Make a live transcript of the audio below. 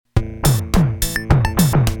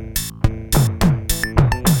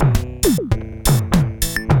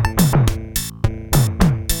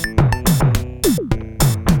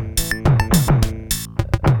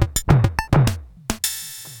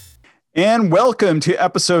And welcome to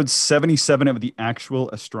episode 77 of the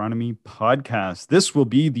Actual Astronomy Podcast. This will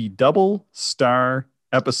be the double star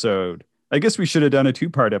episode. I guess we should have done a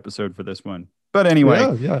two-part episode for this one. But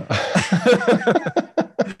anyway, Yeah.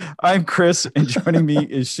 I'm Chris, and joining me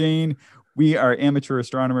is Shane. We are amateur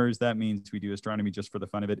astronomers. That means we do astronomy just for the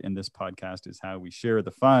fun of it, and this podcast is how we share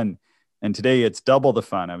the fun. And today it's double the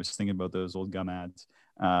fun. I was thinking about those old gum ads.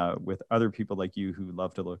 With other people like you who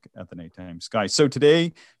love to look at the nighttime sky. So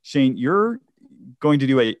today, Shane, you're going to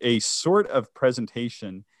do a sort of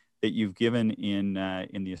presentation that you've given in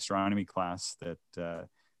the astronomy class that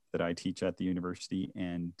I teach at the university,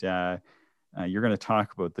 and you're going to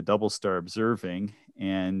talk about the double star observing.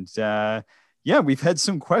 And we've had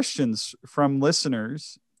some questions from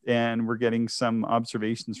listeners, and we're getting some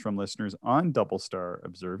observations from listeners on double star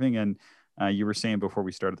observing. And you were saying before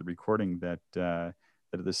we started the recording that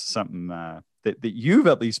this is something that you've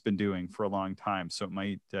at least been doing for a long time. So it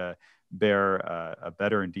might bear a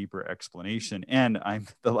better and deeper explanation. And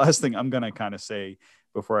the last thing I'm going to kind of say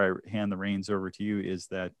before I hand the reins over to you is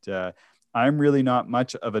that I'm really not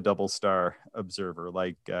much of a double star observer.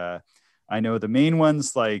 Like I know the main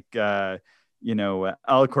ones like, Alcor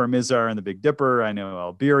Mizar and the Big Dipper. I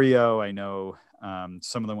know Albireo. I know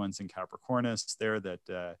some of the ones in Capricornus there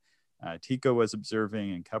that Tycho was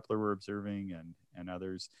observing and Kepler were observing and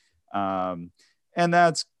others. And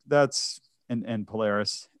that's and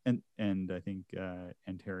Polaris and I think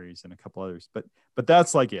Antares and a couple others, but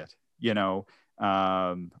that's like it,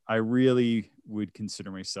 I really would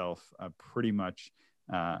consider myself pretty much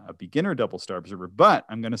a beginner double star observer, but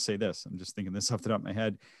I'm going to say this, I'm just thinking this off the top of my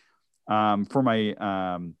head, for my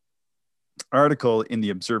article in the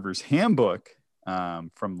Observer's Handbook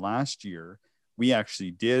from last year. We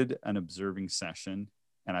actually did an observing session,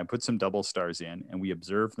 and I put some double stars in, and we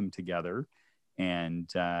observed them together, and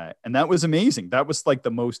that was amazing. That was like the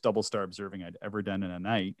most double star observing I'd ever done in a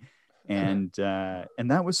night, and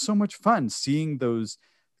that was so much fun seeing those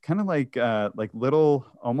kind of like little,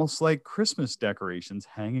 almost like Christmas decorations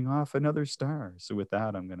hanging off another star. So with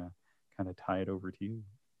that, I'm gonna kind of tie it over to you.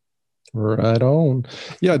 Right on.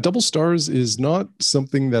 Yeah, double stars is not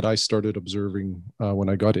something that I started observing when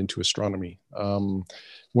I got into astronomy.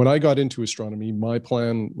 When I got into astronomy, my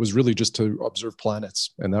plan was really just to observe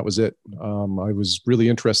planets, and that was it. I was really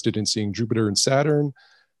interested in seeing Jupiter and Saturn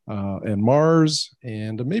and Mars,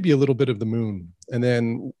 and maybe a little bit of the moon. And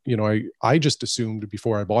then, I just assumed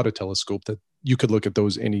before I bought a telescope that you could look at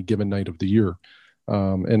those any given night of the year.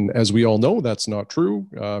 And as we all know, that's not true.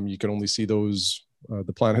 You can only see those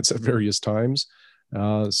the planets at various times.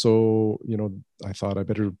 So I thought I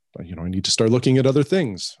better, I need to start looking at other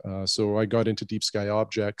things. So I got into deep sky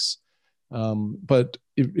objects. But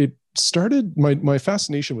it started, my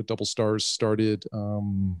fascination with double stars started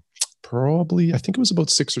probably, I think it was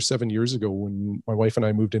about 6 or 7 years ago when my wife and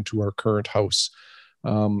I moved into our current house.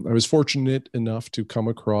 I was fortunate enough to come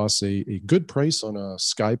across a good price on a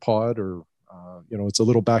SkyPod, or, it's a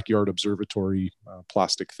little backyard observatory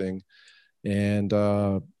plastic thing, and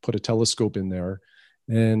put a telescope in there.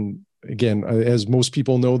 And again, as most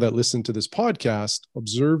people know that listen to this podcast,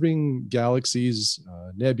 observing galaxies,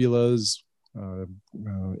 nebulas,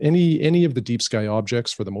 any of the deep sky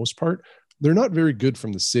objects, for the most part, they're not very good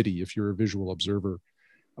from the city if you're a visual observer.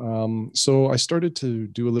 So I started to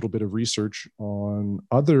do a little bit of research on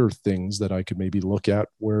other things that I could maybe look at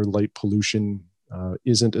where light pollution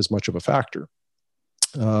isn't as much of a factor.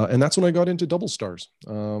 And that's when I got into double stars.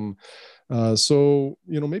 So,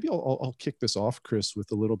 maybe I'll kick this off, Chris,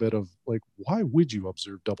 with a little bit of like, why would you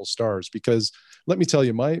observe double stars? Because let me tell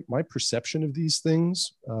you, my perception of these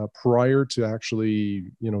things prior to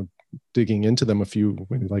actually, digging into them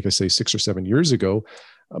like I say, 6 or 7 years ago,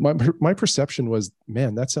 my perception was,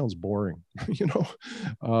 man, that sounds boring.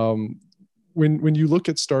 When you look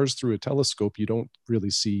at stars through a telescope, you don't really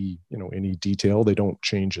see, any detail. They don't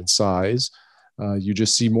change in size. You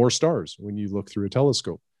just see more stars when you look through a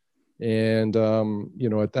telescope. And,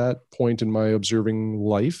 at that point in my observing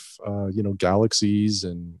life, galaxies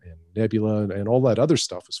and nebula and all that other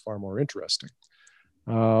stuff is far more interesting.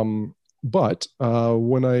 But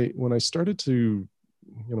when I started to,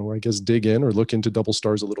 I guess, dig in or look into double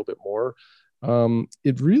stars a little bit more,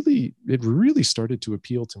 it really started to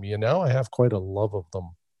appeal to me. And now I have quite a love of them.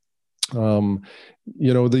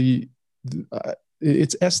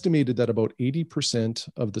 It's estimated that about 80%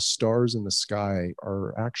 of the stars in the sky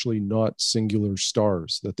are actually not singular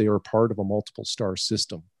stars, that they are part of a multiple star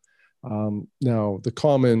system. Now, the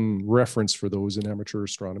common reference for those in amateur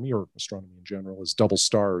astronomy or astronomy in general is double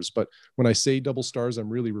stars. But when I say double stars, I'm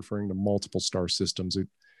really referring to multiple star systems.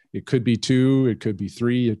 It could be 2, it could be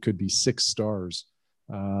 3, it could be 6 stars.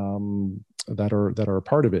 that are a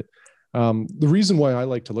part of it. The reason why I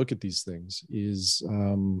like to look at these things is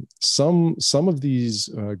some of these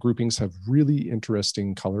groupings have really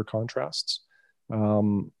interesting color contrasts.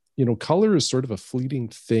 Color is sort of a fleeting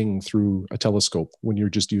thing through a telescope when you're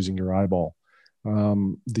just using your eyeball.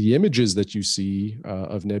 The images that you see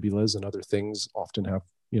of nebulas and other things often have,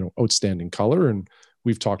 outstanding color. And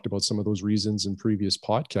we've talked about some of those reasons in previous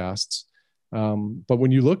podcasts. But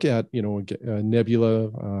when you look at, a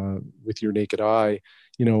nebula with your naked eye,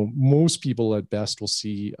 most people at best will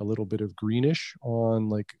see a little bit of greenish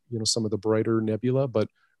on some of the brighter nebula, but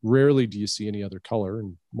rarely do you see any other color.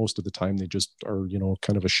 And most of the time they just are,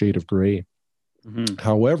 kind of a shade of gray. Mm-hmm.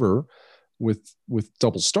 However, with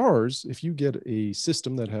double stars, if you get a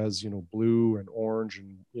system that has, blue and orange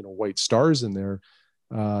and, white stars in there,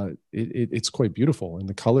 it's quite beautiful and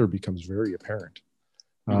the color becomes very apparent.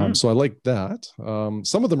 Mm-hmm. So I like that.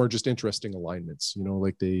 Some of them are just interesting alignments,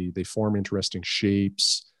 they form interesting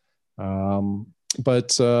shapes. But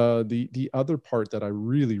the other part that I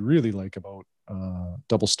really, really like about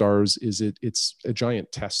double stars is it's a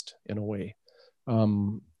giant test in a way.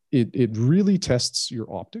 It really tests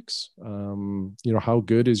your optics. How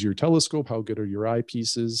good is your telescope? How good are your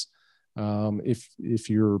eyepieces? If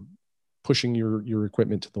you're pushing your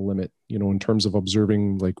equipment to the limit, in terms of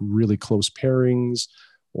observing like really close pairings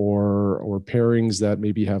or pairings that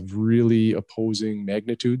maybe have really opposing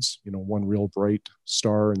magnitudes, one real bright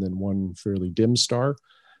star and then one fairly dim star,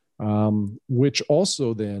 which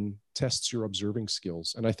also then tests your observing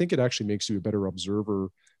skills. And I think it actually makes you a better observer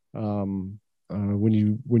when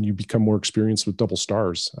you become more experienced with double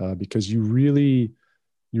stars, because you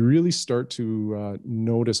really start to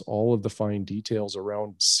notice all of the fine details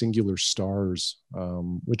around singular stars,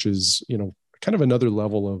 which is, kind of another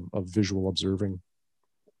level of visual observing.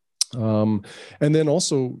 And then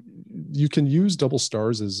also you can use double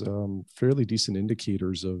stars as fairly decent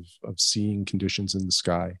indicators of seeing conditions in the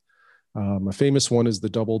sky. A famous one is the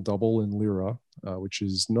double in Lyra, which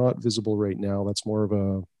is not visible right now. That's more of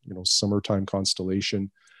a summertime constellation.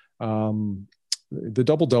 The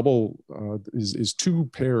double is two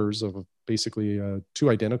pairs of basically two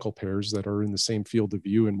identical pairs that are in the same field of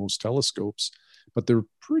view in most telescopes, but they're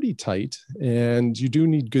pretty tight, and you do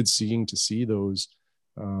need good seeing to see those.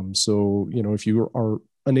 So if you are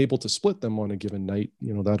unable to split them on a given night,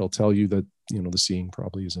 that'll tell you that the seeing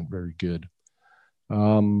probably isn't very good.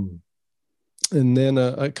 And then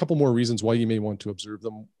a couple more reasons why you may want to observe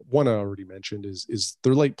them. One I already mentioned is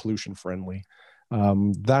they're light pollution friendly.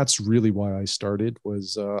 That's really why I started,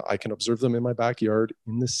 was I can observe them in my backyard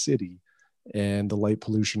in the city, and the light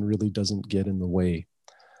pollution really doesn't get in the way.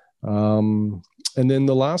 And then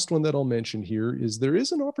the last one that I'll mention here is there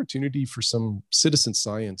is an opportunity for some citizen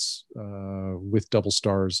science with double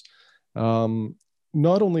stars.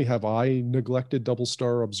 Not only have I neglected double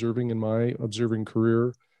star observing in my observing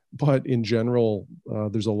career, but in general,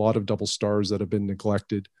 there's a lot of double stars that have been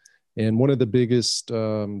neglected. And one of the biggest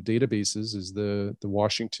databases is the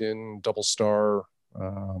Washington Double Star.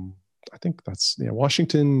 I think that's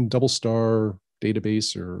Washington Double Star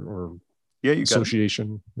Database or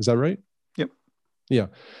Association. Is that right? Yep. Yeah.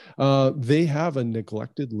 They have a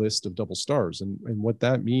neglected list of double stars, and what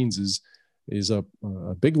that means is a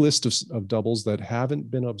big list of doubles that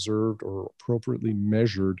haven't been observed or appropriately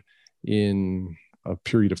measured in a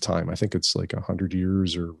period of time. I think it's like 100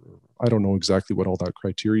 years, or I don't know exactly what all that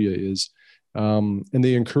criteria is. And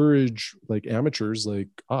they encourage like amateurs like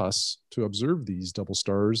us to observe these double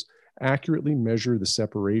stars, accurately measure the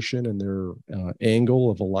separation and their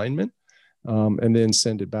angle of alignment, and then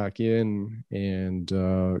send it back in and,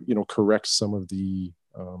 correct some of the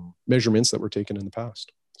measurements that were taken in the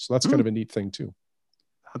past. So that's kind of a neat thing too.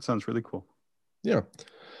 That sounds really cool. Yeah.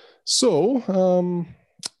 So,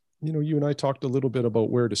 you and I talked a little bit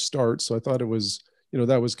about where to start. So I thought it was,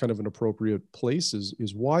 that was kind of an appropriate place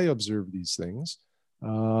is why observe these things.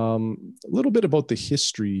 A little bit about the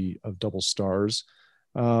history of double stars.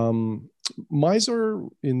 Mizar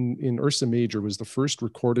in Ursa Major was the first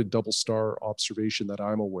recorded double star observation that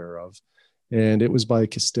I'm aware of. And it was by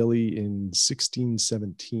Castelli in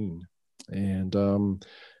 1617. And,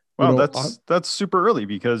 wow, that's super early,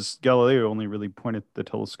 because Galileo only really pointed the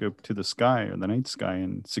telescope to the sky, or the night sky,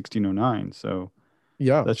 in 1609. So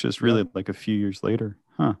yeah, that's just really like a few years later.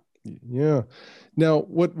 Huh. Yeah. Now,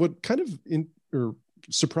 what kind of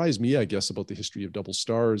surprised me, I guess, about the history of double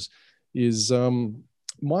stars is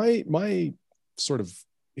my sort of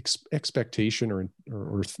expectation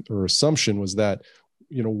or assumption was that,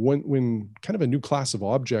 when kind of a new class of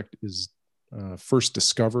object is first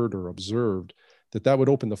discovered or observed, that would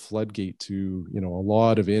open the floodgate to, a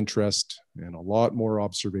lot of interest and a lot more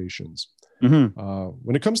observations.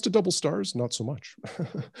 When it comes to double stars, not so much.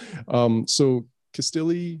 So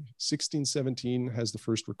Castelli, 1617, has the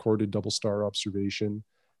first recorded double star observation.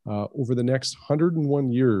 Over the next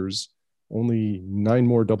 101 years, only 9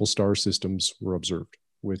 more double star systems were observed,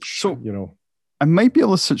 which, I might be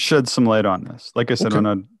able to shed some light on this. Like I said, Okay.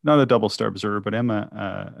 I'm not a double star observer, but I'm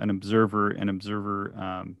an observer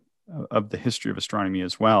of the history of astronomy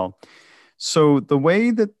as well. So the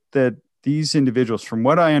way that these individuals, from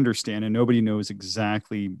what I understand, and nobody knows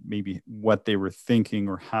exactly maybe what they were thinking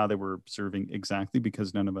or how they were observing exactly,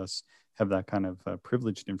 because none of us have that kind of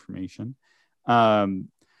privileged information.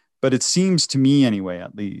 But it seems to me anyway,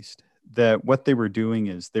 at least, that what they were doing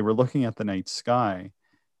is they were looking at the night sky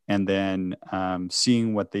and then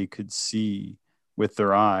seeing what they could see with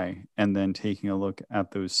their eye, and then taking a look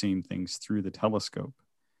at those same things through the telescope.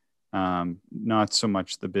 Not so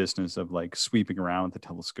much the business of like sweeping around with the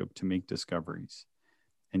telescope to make discoveries.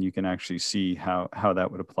 And you can actually see how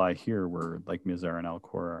that would apply here, where like Mizar and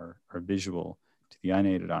Alcor are visual to the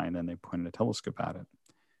unaided eye, and then they point a telescope at it.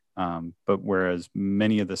 But whereas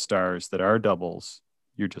many of the stars that are doubles,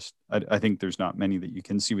 I think there's not many that you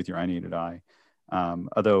can see with your unaided eye.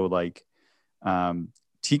 Although like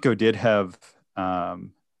Tycho did have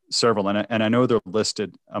several, and I know they're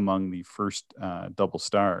listed among the first double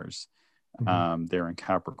stars there in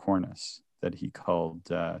Capricornus, that he called,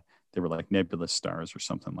 they were like nebulous stars or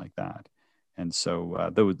something like that. And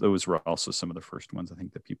so those were also some of the first ones I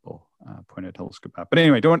think that people pointed a telescope at. But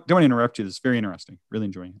anyway, don't interrupt you. This is very interesting. Really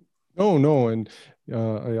enjoying it. No, and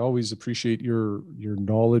I always appreciate your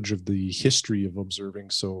knowledge of the history of observing.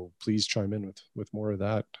 So please chime in with more of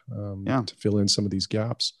that to fill in some of these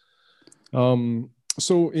gaps.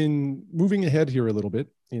 So in moving ahead here a little bit,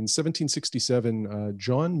 in 1767,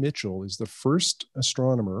 John Mitchell is the first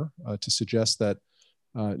astronomer to suggest that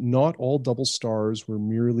not all double stars were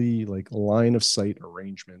merely like line of sight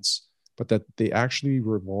arrangements, but that they actually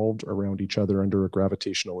revolved around each other under a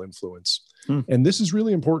gravitational influence. And this is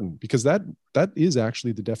really important because that is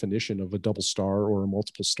actually the definition of a double star or a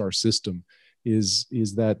multiple star system, is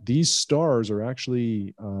that these stars are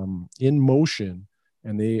actually in motion,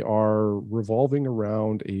 and they are revolving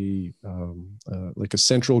around like a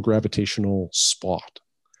central gravitational spot.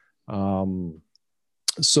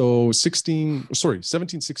 So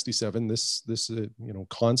 1767, this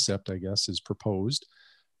concept, I guess, is proposed.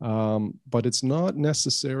 But it's not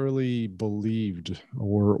necessarily believed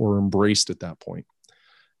or embraced at that point.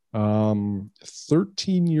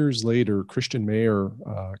 13 years later, Christian Mayer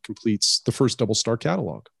completes the first double star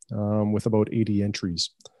catalog with about 80 entries.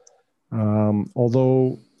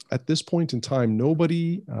 Although at this point in time,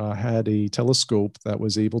 nobody had a telescope that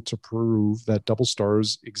was able to prove that double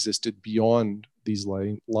stars existed beyond these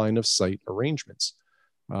line of sight arrangements.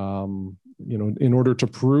 In order to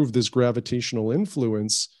prove this gravitational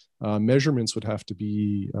influence, measurements would have to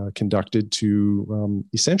be conducted to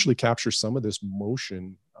essentially capture some of this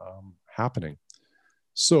motion happening.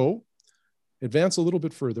 So advance a little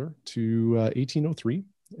bit further to 1803,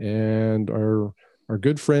 and our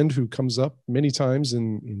good friend who comes up many times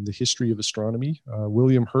in the history of astronomy,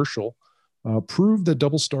 William Herschel, proved that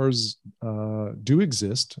double stars do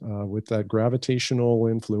exist with that gravitational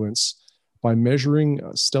influence by measuring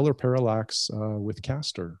stellar parallax with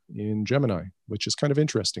Castor in Gemini, which is kind of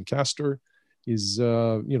interesting. Castor is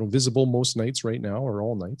visible most nights right now, or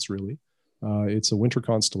all nights really. It's a winter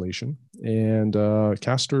constellation, and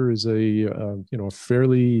Castor is a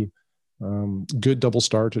fairly good double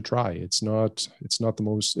star to try. It's not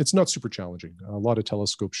super challenging. A lot of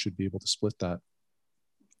telescopes should be able to split that.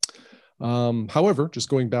 However, just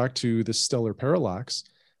going back to the stellar parallax,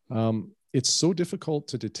 it's so difficult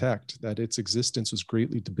to detect that its existence was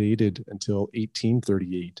greatly debated until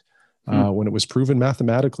 1838, when it was proven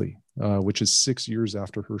mathematically, which is 6 years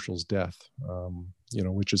after Herschel's death,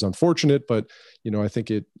 which is unfortunate, but, I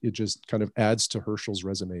think it just kind of adds to Herschel's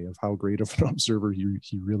resume of how great of an observer he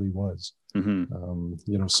really was.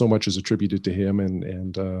 So much is attributed to him,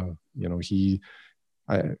 and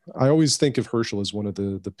I always think of Herschel as one of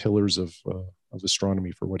the pillars of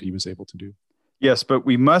astronomy for what he was able to do. Yes, but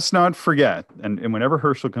we must not forget, and whenever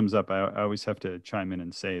Herschel comes up, I always have to chime in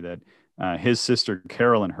and say that his sister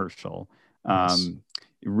Carolyn Herschel, Yes.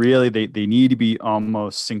 really they need to be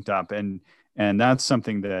almost synced up, and that's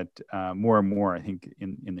something that more and more I think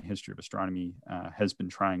in the history of astronomy has been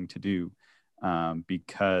trying to do,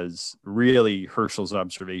 because really Herschel's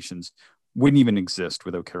observations wouldn't even exist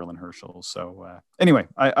without Carolyn Herschel. So anyway,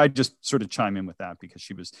 I just sort of chime in with that because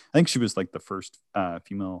I think she was like the first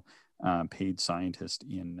female paid scientist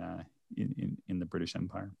in in the British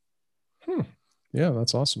Empire. Yeah,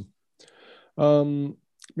 that's awesome.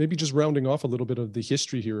 Maybe just rounding off a little bit of the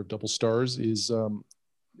history here of double stars is,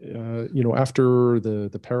 after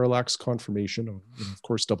the parallax confirmation, of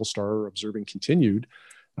course, double star observing continued.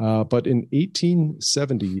 But in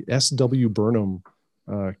 1870, S.W. Burnham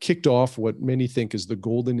kicked off what many think is the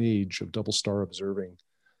golden age of double star observing.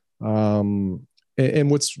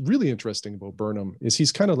 And what's really interesting about Burnham is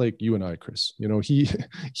he's kind of like you and I, Chris. He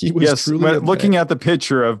was truly looking at the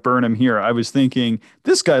picture of Burnham here, I was thinking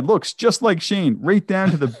this guy looks just like Shane, right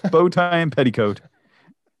down to the bow tie and petticoat.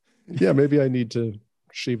 Yeah, maybe I need to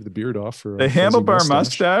shave the beard off for the handlebar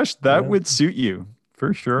mustache. That would suit you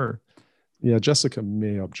for sure. Yeah, Jessica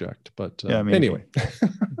may object, but maybe. Anyway.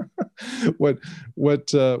 What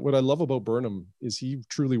I love about Burnham is he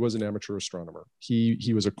truly was an amateur astronomer.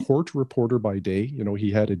 He was a court reporter by day.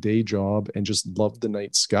 He had a day job and just loved the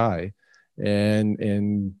night sky,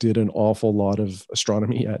 and did an awful lot of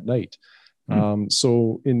astronomy at night.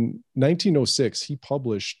 So in 1906, he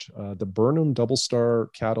published the Burnham Double Star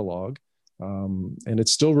Catalog, and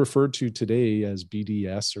it's still referred to today as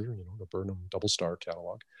BDS, or the Burnham Double Star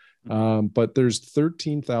Catalog. But there's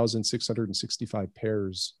 13,665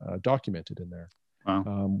 pairs documented in there,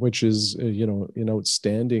 which is an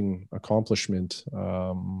outstanding accomplishment,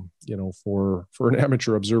 for an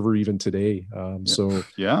amateur observer even today. So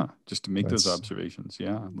just to make those observations.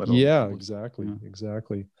 Exactly.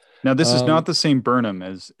 Now this is not the same Burnham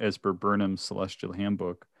as per Burnham's Celestial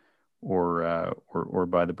Handbook, or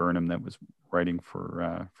by the Burnham that was writing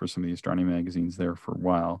for some of the astronomy magazines there for a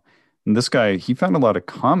while. And this guy, he found a lot of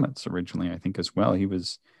comets originally, I think, as well. He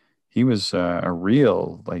was a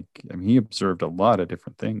real, he observed a lot of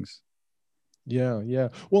different things. Yeah.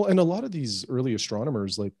 Well, and a lot of these early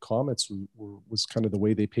astronomers, like comets, was kind of the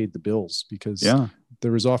way they paid the bills, because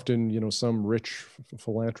there was often, some rich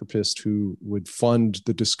philanthropist who would fund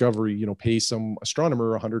the discovery, pay some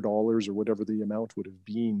astronomer $100 or whatever the amount would have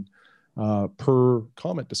been per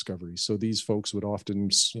comet discovery. So these folks would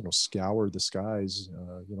often, scour the skies,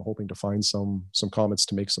 hoping to find some comets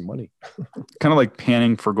to make some money. Kind of like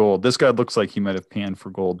panning for gold. This guy looks like he might have panned for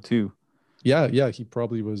gold too. Yeah. He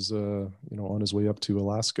probably was, on his way up to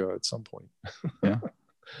Alaska at some point. Yeah.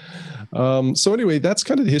 So anyway, that's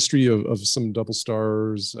kind of the history of some double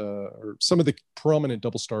stars, or some of the prominent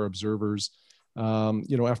double star observers.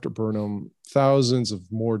 After Burnham, thousands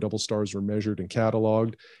of more double stars were measured and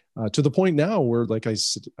cataloged, to the point now where, like I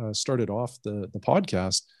started off the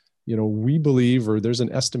podcast, we believe, or there's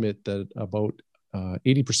an estimate that about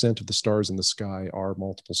 80% of the stars in the sky are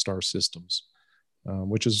multiple star systems,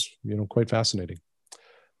 which is, quite fascinating.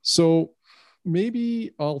 So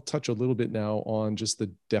maybe I'll touch a little bit now on just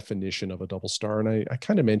the definition of a double star. And I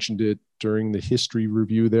kind of mentioned it during the history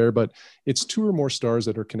review there, but it's two or more stars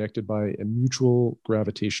that are connected by a mutual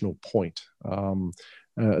gravitational point.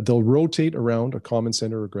 They'll rotate around a common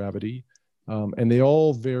center of gravity, and they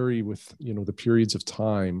all vary with, the periods of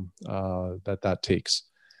time that takes.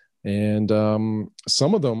 And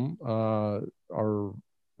some of them are,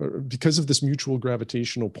 because of this mutual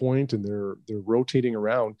gravitational point, and they're rotating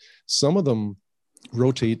around, some of them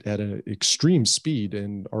rotate at an extreme speed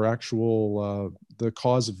and are the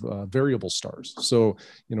cause of variable stars. So,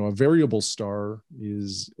 a variable star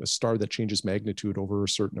is a star that changes magnitude over a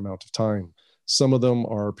certain amount of time. Some of them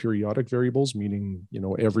are periodic variables, meaning,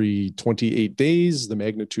 every 28 days, the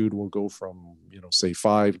magnitude will go from, say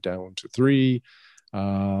 5 down to 3.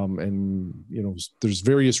 And there's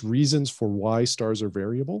various reasons for why stars are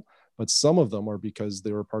variable, but some of them are because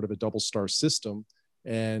they were part of a double star system,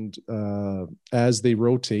 and as they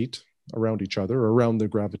rotate around each other, or around the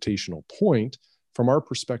gravitational point, from our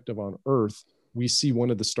perspective on Earth, we see one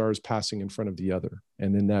of the stars passing in front of the other,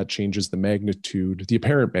 and then that changes the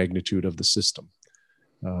apparent magnitude of the system.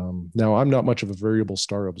 Now, I'm not much of a variable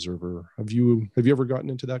star observer. Have you ever gotten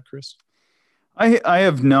into that, Chris? I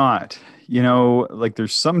have not.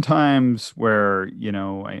 There's sometimes where,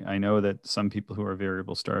 I know that some people who are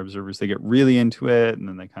variable star observers, they get really into it and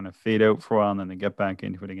then they kind of fade out for a while and then they get back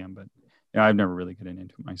into it again. But I've never really gotten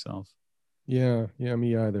into it myself. Yeah,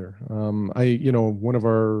 me either. One of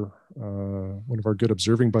our good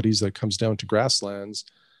observing buddies that comes down to Grasslands,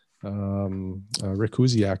 Rick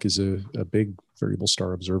Huziak, is a big variable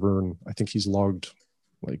star observer, and I think he's logged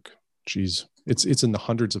it's in the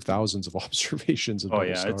hundreds of thousands of observations of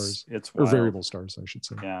double stars. It's or variable stars, I should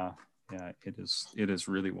say. Yeah, it is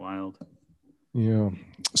really wild. Yeah.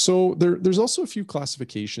 So there's also a few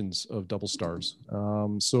classifications of double stars.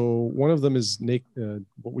 So one of them is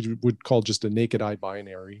what we would call just a naked eye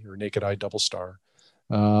binary, or naked eye double star.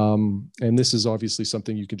 And this is obviously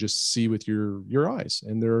something you can just see with your eyes.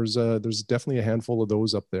 And there's definitely a handful of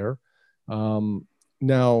those up there.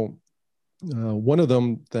 Now, one of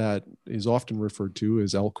them that is often referred to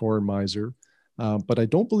is Alcor and Miser, but I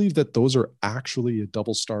don't believe that those are actually a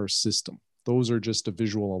double star system. Those are just a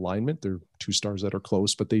visual alignment. They're two stars that are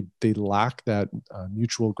close, but they lack that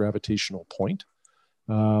mutual gravitational point.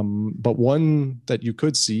 But one that you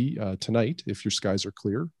could see tonight, if your skies are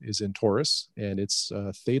clear, is in Taurus, and it's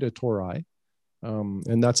Theta Tauri.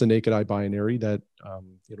 And that's a naked eye binary that,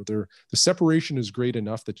 the separation is great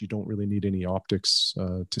enough that you don't really need any optics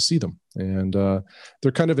to see them. And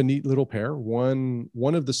they're kind of a neat little pair. One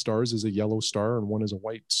of the stars is a yellow star and one is a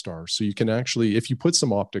white star. So you can actually, if you put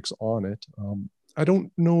some optics on it, I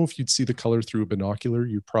don't know if you'd see the color through a binocular.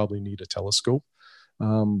 You probably need a telescope.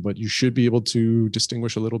 But you should be able to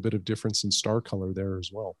distinguish a little bit of difference in star color there as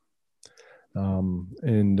well.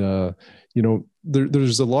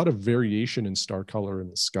 There's a lot of variation in star color in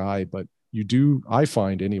the sky, but I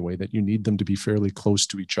find anyway, that you need them to be fairly close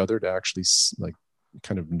to each other to actually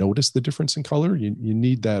kind of notice the difference in color. You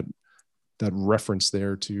need that reference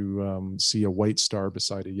there to see a white star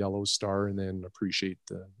beside a yellow star and then appreciate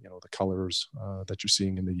the colors that you're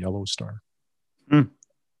seeing in the yellow star.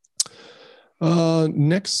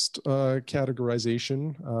 Next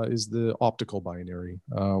categorization is the optical binary,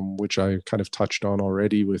 which I kind of touched on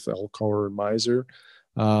already with Alcor and Miser.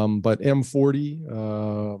 But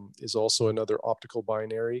M40 is also another optical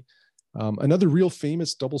binary. Another real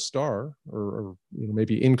famous double star, or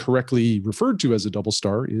maybe incorrectly referred to as a double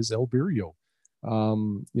star, is Albireo.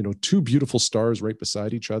 Two beautiful stars right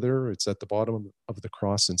beside each other. It's at the bottom of the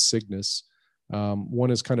cross in Cygnus.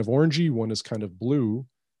 One is kind of orangey, one is kind of blue.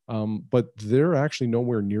 But they're actually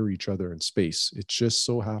nowhere near each other in space. It just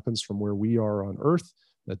so happens from where we are on Earth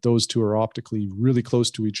that those two are optically really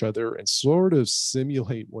close to each other and sort of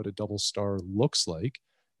simulate what a double star looks like,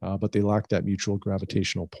 but they lack that mutual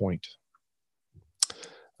gravitational point.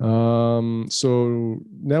 So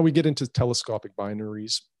now we get into telescopic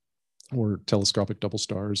binaries or telescopic double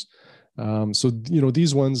stars.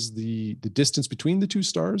 These ones, the distance between the two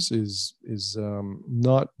stars is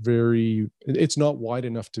not very, it's not wide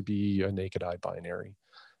enough to be a naked eye binary.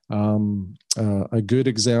 A good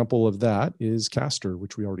example of that is Castor,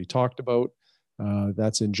 which we already talked about.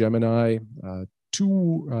 That's in Gemini.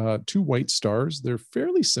 Two white stars. They're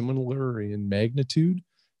fairly similar in magnitude,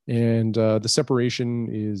 and the separation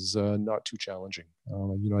is not too challenging.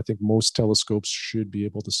 I think most telescopes should be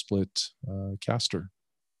able to split Castor.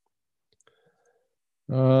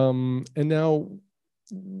 And now,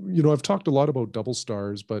 I've talked a lot about double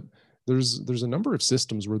stars, but there's a number of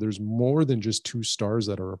systems where there's more than just two stars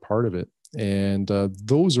that are a part of it. And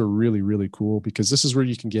those are really, really cool, because this is where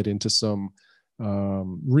you can get into some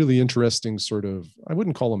really interesting sort of, I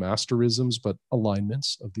wouldn't call them asterisms, but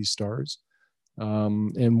alignments of these stars.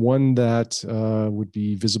 And one that would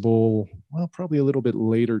be visible, well, probably a little bit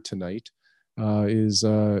later tonight, is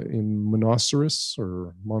in Monoceros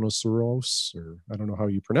or Monoceros, or I don't know how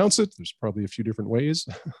you pronounce it. There's probably a few different ways.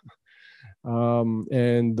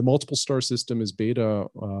 And the multiple star system is Beta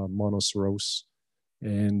Monoceros,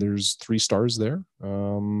 and there's 3 stars there.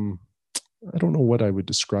 I don't know what I would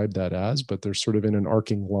describe that as, but they're sort of in an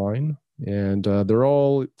arcing line, and they're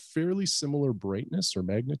all fairly similar brightness or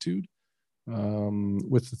magnitude,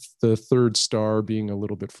 with the 3rd star being a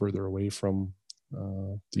little bit further away from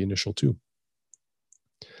the initial 2.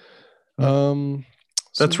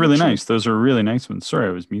 That's really nice. Those are really nice ones. Sorry,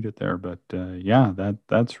 I was muted there, but yeah,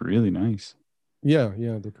 that's really nice. Yeah,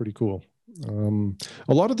 they're pretty cool.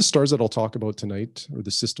 A lot of the stars that I'll talk about tonight, or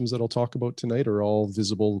the systems that I'll talk about tonight, are all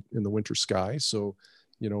visible in the winter sky. So,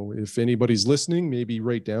 if anybody's listening, maybe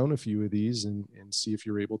write down a few of these and see if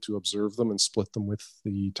you're able to observe them and split them with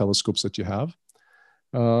the telescopes that you have.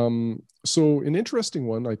 So an interesting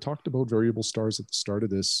one, I talked about variable stars at the start of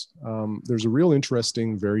this. There's a real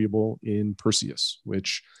interesting variable in Perseus,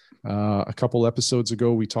 which a couple episodes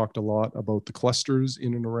ago, we talked a lot about the clusters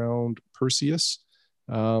in and around Perseus.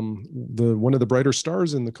 One of the brighter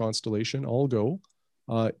stars in the constellation, Algol,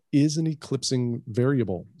 is an eclipsing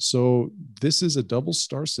variable. So this is a double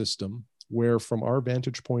star system where, from our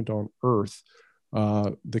vantage point on Earth,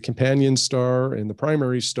 the companion star and the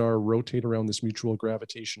primary star rotate around this mutual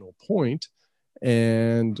gravitational point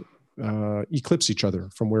and eclipse each other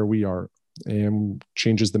from where we are, and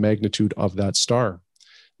changes the magnitude of that star.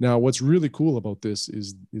 Now, what's really cool about this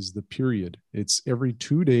is the period. It's every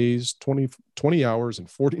 2 days, 20 hours and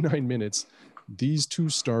 49 minutes, these 2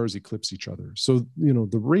 stars eclipse each other. So,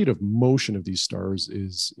 the rate of motion of these stars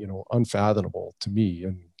is, unfathomable to me.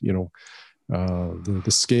 And,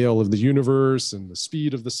 the scale of the universe and the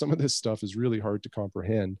speed of some of this stuff is really hard to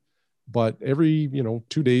comprehend. But every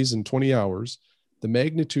 2 days and 20 hours, the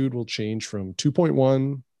magnitude will change from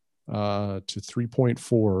 2.1 to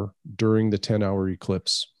 3.4 during the 10-hour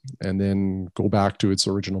eclipse, and then go back to its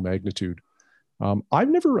original magnitude. I've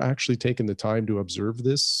never actually taken the time to observe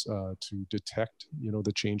this to detect,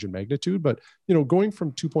 the change in magnitude, but going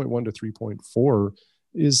from 2.1 to 3.4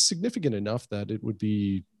 is significant enough that it would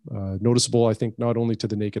be noticeable, I think, not only to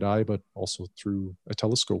the naked eye, but also through a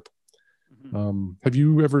telescope. Have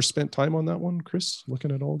you ever spent time on that one, Chris,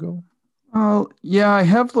 looking at Algo? Yeah, I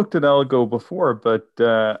have looked at Algo before, but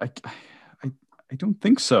I don't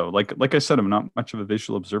think so. Like I said, I'm not much of a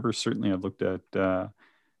visual observer. Certainly, I've looked at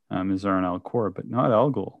Mizar and Alcor, but not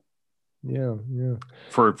Algol. Yeah.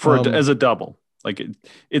 For as a double, like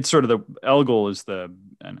it's sort of the Algol is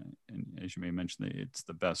and as you may mention, it's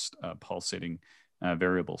the best pulsating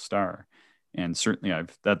variable star, and certainly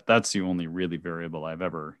that's the only really variable I've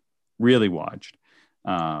ever really watched.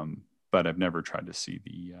 But I've never tried to see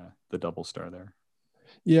the double star there.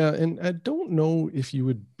 Yeah, and I don't know if you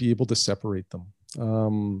would be able to separate them.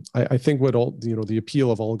 I think what the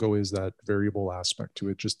appeal of Algo is that variable aspect to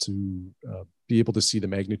it, just to be able to see the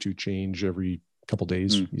magnitude change every couple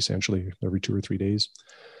days, essentially every 2 or 3 days.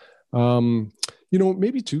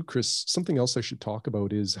 Maybe too, Chris, something else I should talk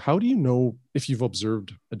about is, how do you know if you've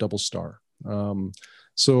observed a double star?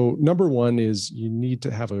 So number one is you need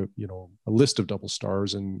to have a list of double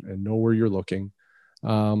stars and know where you're looking.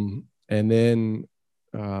 And then,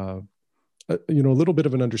 a little bit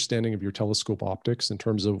of an understanding of your telescope optics in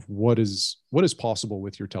terms of what is possible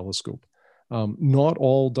with your telescope. Not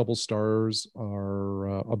all double stars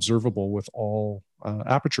are observable with all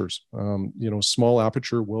apertures. Small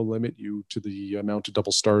aperture will limit you to the amount of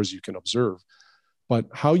double stars you can observe. But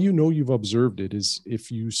how you've observed it is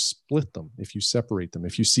if you split them, if you separate them,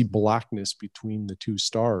 if you see blackness between the two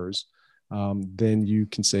stars, then you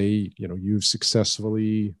can say, you've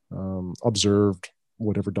successfully observed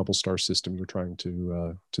whatever double star system you're trying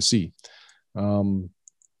to see.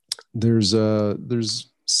 There's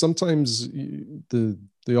sometimes the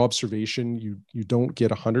observation, you don't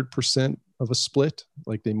get 100% of a split,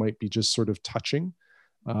 like they might be just sort of touching.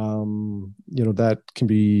 That can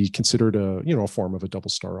be considered a form of a double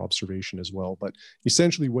star observation as well. But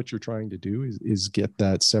essentially what you're trying to do is get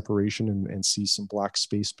that separation and see some black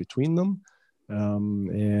space between them.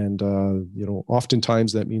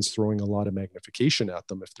 Oftentimes that means throwing a lot of magnification at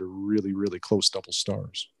them if they're really, really close double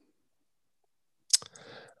stars.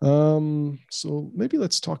 So maybe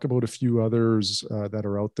let's talk about a few others that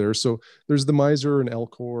are out there. So there's the Mizar and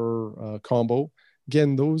Alcor combo.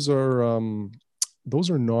 Again, those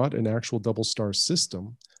are not an actual double star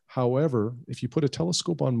system. However, if you put a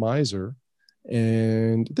telescope on Mizar,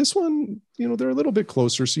 and this one, they're a little bit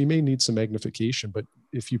closer, so you may need some magnification, but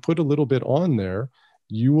if you put a little bit on there,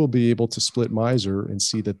 you will be able to split Mizar and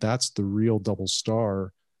see that that's the real double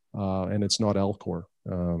star, and it's not Alcor.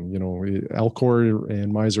 Alcor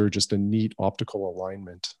and Mizar are just a neat optical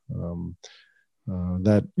alignment.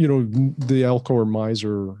 That the Alcor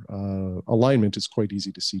Mizar alignment is quite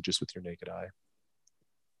easy to see just with your naked eye.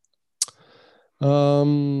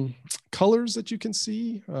 Colors that you can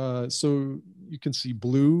see, so you can see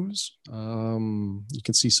blues, you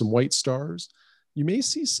can see some white stars, you may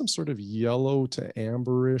see some sort of yellow to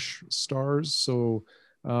amberish stars. So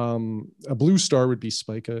a blue star would be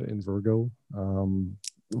Spica in Virgo.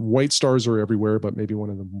 White stars are everywhere, but maybe one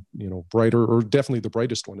of the brighter, or definitely the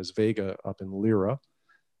brightest one, is Vega up in Lyra.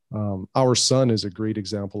 Our sun is a great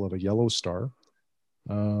example of a yellow star.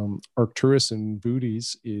 Arcturus in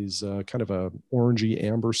Bootes is kind of a orangey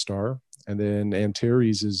amber star, and then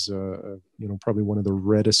Antares is probably one of the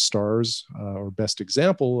reddest stars, or best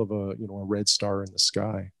example of a red star in the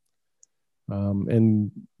sky.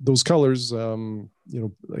 And those colors, again,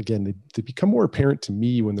 they become more apparent to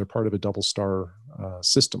me when they're part of a double star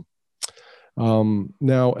system.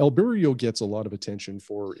 Now, Albireo gets a lot of attention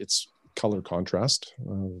for its color contrast,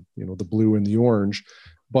 the blue and the orange.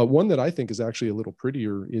 But one that I think is actually a little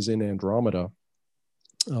prettier is in Andromeda,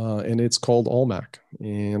 and it's called Almach.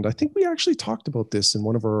 And I think we actually talked about this in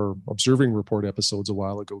one of our observing report episodes a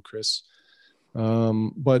while ago, Chris.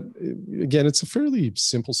 But again, it's a fairly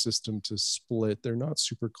simple system to split. They're not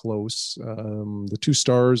super close. The two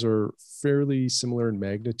stars are fairly similar in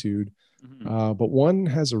magnitude, but one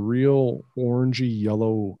has a real orangey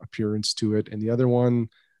yellow appearance to it, and the other one,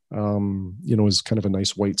 is kind of a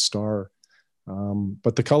nice white star.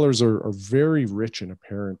 But the colors are very rich and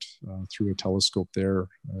apparent through a telescope there.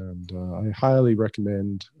 And I highly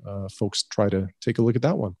recommend folks try to take a look at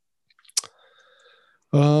that one.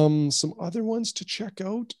 Some other ones to check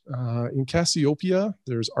out in Cassiopeia.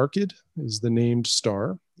 There's Arcid is the named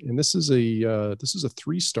star, and this is a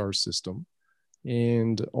 3-star system,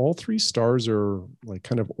 and all 3 stars are like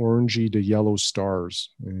kind of orangey to yellow stars,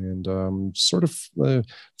 and sort of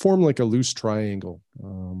form like a loose triangle.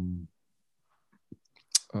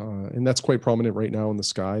 And that's quite prominent right now in the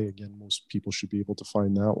sky. Again, most people should be able to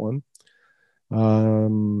find that one.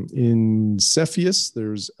 In Cepheus,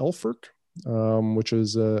 there's Elfurc, which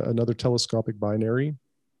is another telescopic binary.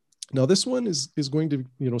 Now, this one is going to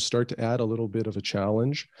start to add a little bit of a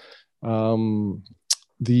challenge.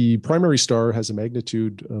 The primary star has a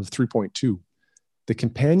magnitude of 3.2. The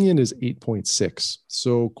companion is 8.6,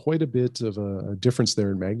 so quite a bit of a difference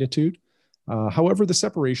there in magnitude. However, the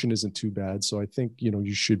separation isn't too bad, so I think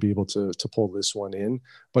you should be able to pull this one in.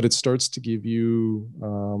 But it starts to give you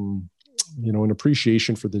an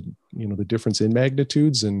appreciation for the difference in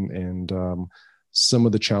magnitudes and some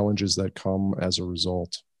of the challenges that come as a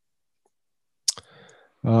result.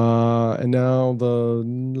 And now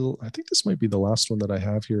I think this might be the last one that I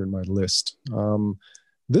have here in my list.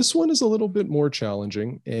 This one is a little bit more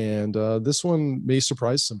challenging, and this one may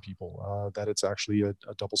surprise some people that it's actually a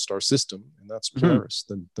double star system, and that's Polaris,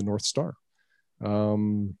 the North Star.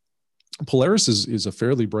 Polaris is a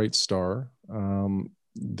fairly bright star.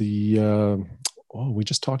 We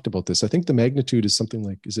just talked about this. I think the magnitude is something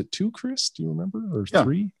like, is it 2, Chris? Do you remember? Or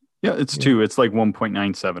 3? Yeah, it's 2. It's like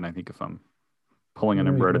 1.97, I think, if I'm pulling a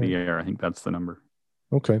number out of the air. I think that's the number.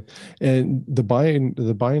 Okay. And the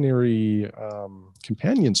binary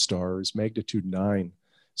companion star is magnitude 9.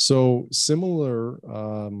 So similar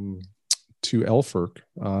to Elfurc,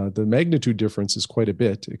 the magnitude difference is quite a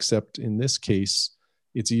bit, except in this case,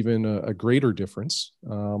 it's even a greater difference.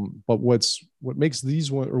 But what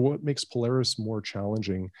makes Polaris more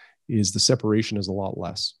challenging is the separation is a lot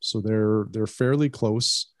less. So they're fairly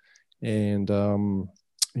close, and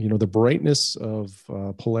the brightness of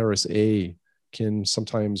Polaris A can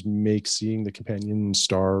sometimes make seeing the companion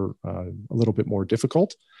star a little bit more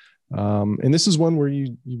difficult. And this is one where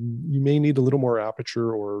you may need a little more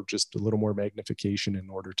aperture or just a little more magnification in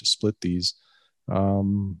order to split these.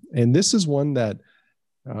 And this is one that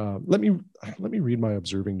let me read my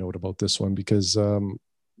observing note about this one, because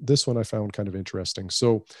this one I found kind of interesting.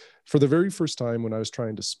 So for the very first time when I was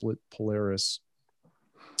trying to split Polaris,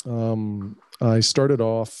 I started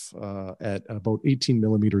off at about 18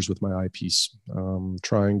 millimeters with my eyepiece,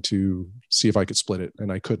 trying to see if I could split it,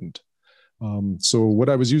 and I couldn't. So what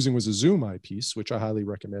I was using was a zoom eyepiece, which I highly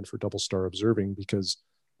recommend for double star observing, because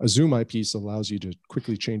a zoom eyepiece allows you to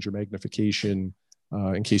quickly change your magnification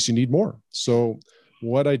in case you need more. So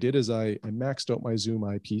what I did is I maxed out my zoom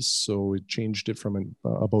eyepiece. So it changed it from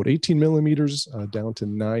about 18 millimeters down to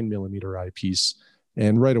 9 millimeter eyepiece.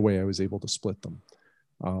 And right away, I was able to split them.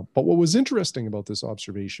 But what was interesting about this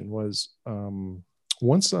observation was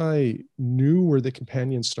once I knew where the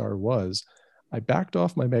companion star was, I backed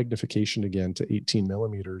off my magnification again to 18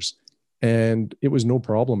 millimeters. And it was no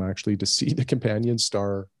problem actually to see the companion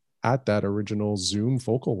star at that original zoom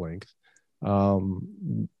focal length. Part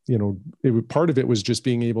of it was just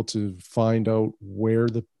being able to find out where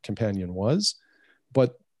the companion was.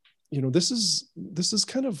 But, this is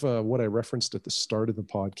kind of what I referenced at the start of the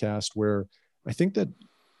podcast, where I think that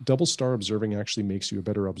double star observing actually makes you a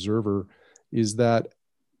better observer, is that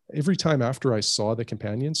every time after I saw the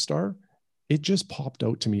companion star, it just popped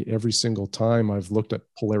out to me every single time I've looked at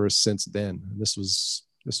Polaris since then. And this was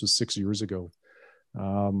 6 years ago.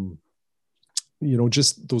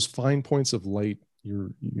 Just those fine points of light,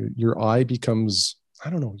 your eye becomes, I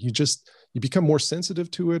don't know, you become more sensitive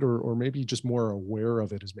to it, or maybe just more aware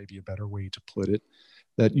of it is maybe a better way to put it,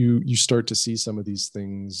 that you start to see some of these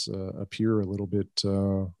things appear a little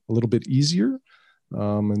bit easier,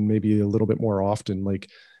 and maybe a little bit more often. Like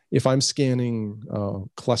if I'm scanning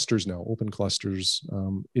clusters now, open clusters,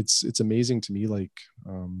 it's amazing to me, like,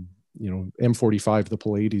 M45, the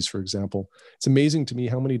Pleiades, for example, it's amazing to me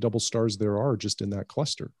how many double stars there are just in that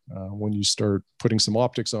cluster. When you start putting some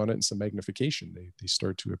optics on it and some magnification, they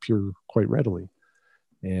start to appear quite readily.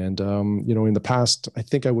 And, in the past, I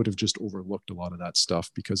think I would have just overlooked a lot of that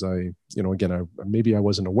stuff because maybe I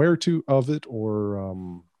wasn't aware of it,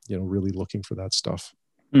 or, really looking for that stuff.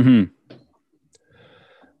 Mm-hmm.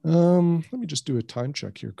 Let me just do a time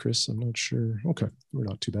check here, Chris. I'm not sure. Okay, we're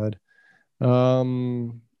not too bad.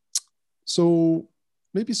 So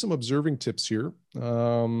maybe some observing tips here.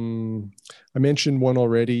 I mentioned one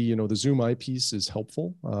already, the zoom eyepiece is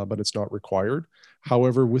helpful, but it's not required.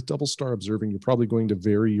 However, with double star observing, you're probably going to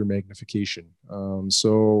vary your magnification.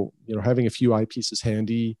 So, having a few eyepieces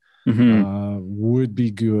handy would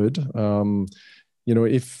be good.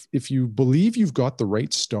 if you believe you've got the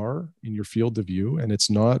right star in your field of view and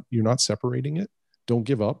you're not separating it, don't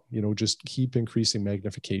give up. Just keep increasing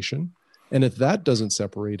magnification. And if that doesn't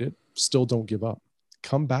separate it, still don't give up.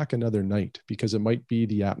 Come back another night, because it might be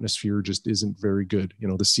the atmosphere just isn't very good.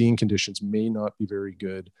 The seeing conditions may not be very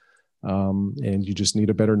good. And you just need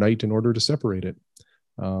a better night in order to separate it.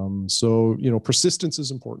 So persistence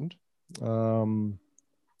is important.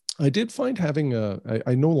 I did find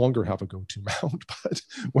I no longer have a go-to mount, but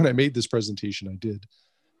when I made this presentation, I did.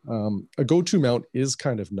 A go-to mount is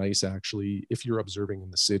kind of nice, actually, if you're observing in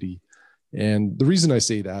the city. And the reason I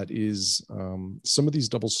say that is some of these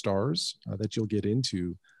double stars that you'll get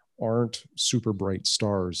into aren't super bright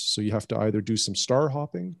stars. So you have to either do some star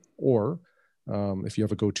hopping, or if you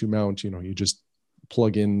have a go-to mount, you just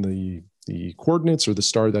plug in the coordinates or the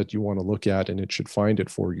star that you want to look at, and it should find it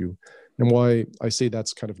for you. And why I say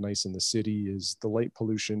that's kind of nice in the city is the light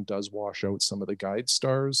pollution does wash out some of the guide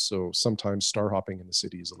stars. So sometimes star hopping in the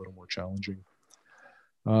city is a little more challenging.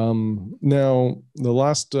 Now, the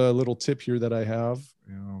last little tip here that I have,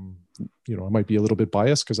 I might be a little bit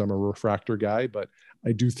biased because I'm a refractor guy, but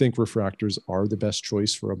I do think refractors are the best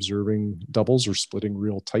choice for observing doubles or splitting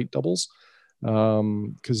real tight doubles.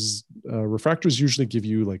 Because refractors usually give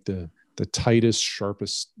you like the tightest,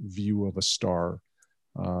 sharpest view of a star,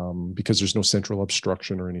 because there's no central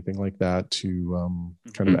obstruction or anything like that to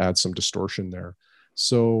kind of add some distortion there.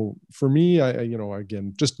 So for me,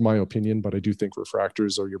 again, just my opinion, but I do think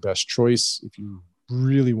refractors are your best choice if you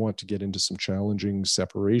really want to get into some challenging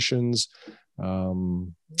separations.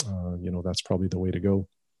 That's probably the way to go.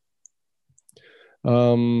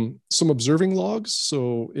 Some observing logs.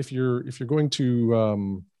 So if you're going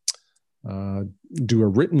to do a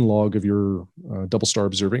written log of your double star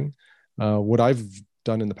observing, what I've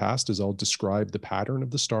done in the past is I'll describe the pattern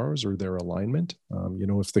of the stars or their alignment.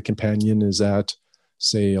 If the companion is at,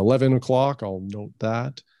 say, 11 o'clock, I'll note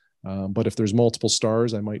that. But if there's multiple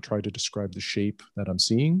stars, I might try to describe the shape that I'm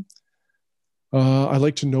seeing. I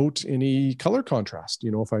like to note any color contrast,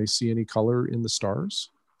 if I see any color in the stars.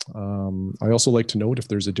 I also like to note if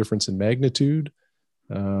there's a difference in magnitude.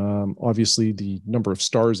 Obviously, the number of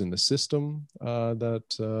stars in the system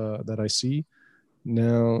that I see.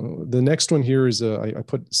 Now, the next one here is I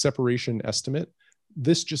put separation estimate.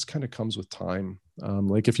 This just kind of comes with time.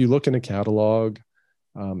 Like if you look in a catalog,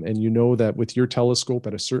 and that with your telescope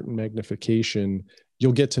at a certain magnification,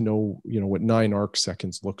 you'll get to know, what 9 arc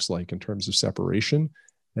seconds looks like in terms of separation.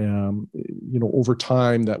 Over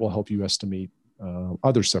time, that will help you estimate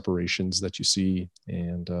other separations that you see.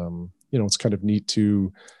 And, it's kind of neat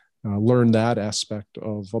to learn that aspect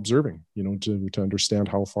of observing, to understand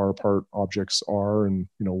how far apart objects are and,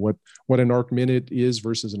 what an arc minute is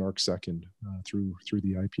versus an arc second through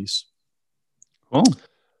the eyepiece. Cool.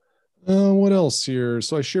 What else here?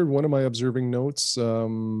 So I shared one of my observing notes.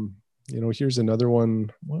 Here's another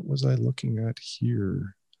one. What was I looking at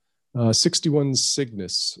here? 61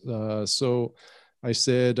 Cygnus. So I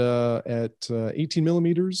said at 18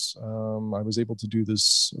 millimeters, I was able to do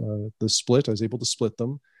this, the split. I was able to split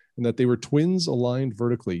them, and that they were twins aligned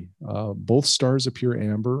vertically. Both stars appear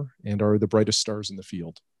amber and are the brightest stars in the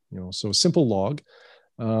field. So a simple log.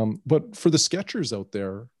 But for the sketchers out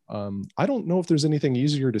there, I don't know if there's anything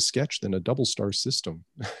easier to sketch than a double star system,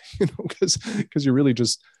 because you're really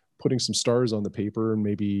just putting some stars on the paper and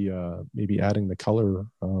maybe adding the color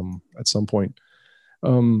at some point.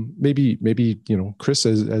 Maybe Chris,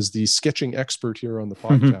 as the sketching expert here on the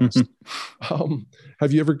podcast,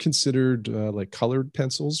 have you ever considered like colored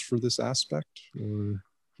pencils for this aspect?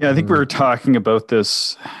 Yeah, I think we were talking about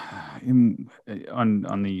this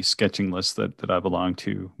on the sketching list that I belong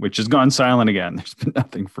to, which has gone silent again. There's been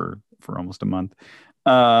nothing for almost a month.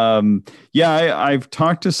 I've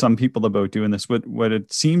talked to some people about doing this. What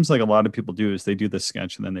it seems like a lot of people do is they do the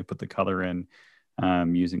sketch and then they put the color in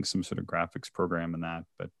using some sort of graphics program and that.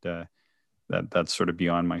 But that's sort of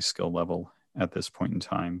beyond my skill level at this point in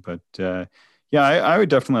time. But I would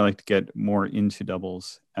definitely like to get more into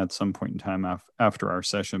doubles at some point in time after our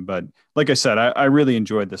session. But like I said, I really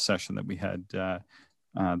enjoyed the session that we had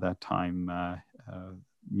that time,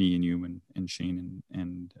 me and you and Shane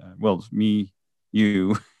and me,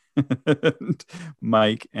 you, and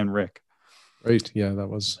Mike and Rick. Right. Yeah, that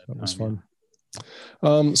was fun.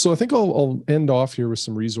 So I think I'll end off here with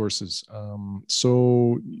some resources.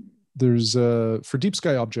 So there's for deep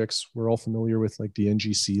sky objects, we're all familiar with like the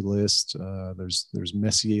NGC list. There's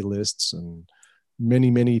Messier lists and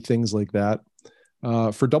many things like that.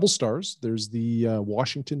 For double stars, there's the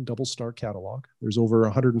Washington Double Star Catalog. There's over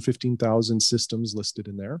 115,000 systems listed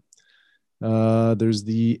in there. There's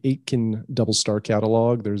the Aitken double star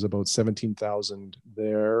catalog. There's about 17,000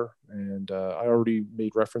 there. And I already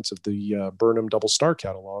made reference of the Burnham double star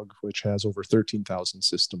catalog, which has over 13,000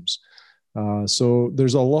 systems. So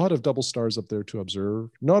there's a lot of double stars up there to observe.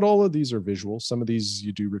 Not all of these are visual. Some of these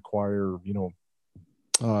you do require,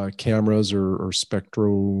 cameras or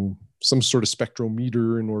some sort of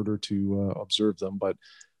spectrometer in order to observe them, but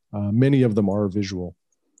many of them are visual.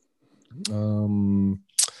 Some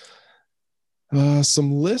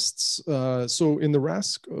lists. So in the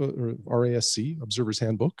RASC or RASC Observer's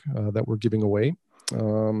Handbook that we're giving away,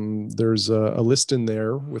 there's a list in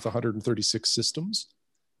there with 136 systems.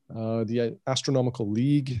 The Astronomical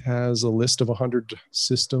League has a list of 100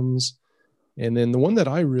 systems. And then the one that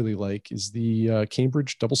I really like is the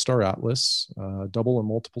Cambridge Double Star Atlas, double and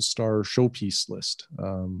multiple star showpiece list.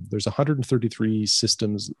 There's 133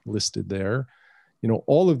 systems listed there.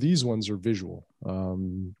 All of these ones are visual.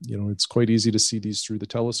 It's quite easy to see these through the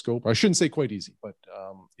telescope. I shouldn't say quite easy, but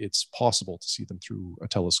it's possible to see them through a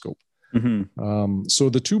telescope. Mm-hmm. So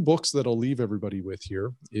the two books that I'll leave everybody with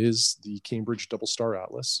here is the Cambridge Double Star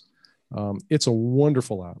Atlas. It's a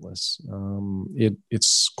wonderful atlas.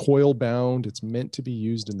 It's coil bound. It's meant to be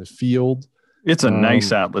used in the field. It's a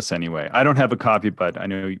nice atlas anyway. I don't have a copy, but I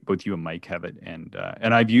know both you and Mike have it, and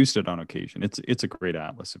I've used it on occasion. It's a great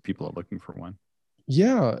atlas if people are looking for one.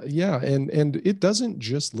 Yeah, and it doesn't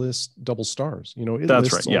just list double stars. It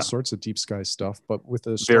lists all sorts of deep sky stuff, but with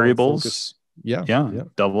a variables. Focus. Yeah,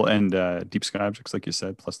 double and deep sky objects, like you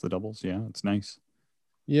said, plus the doubles. Yeah, it's nice.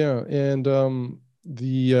 Yeah, and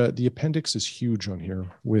the appendix is huge on here.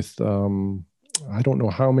 With I don't know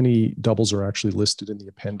how many doubles are actually listed in the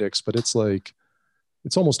appendix, but it's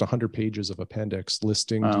almost 100 pages of appendix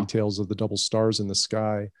listing details of the double stars in the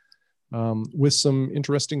sky. With some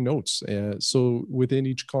interesting notes. So within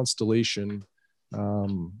each constellation,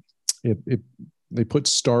 they put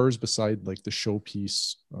stars beside like the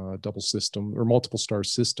showpiece double system or multiple star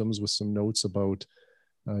systems with some notes about,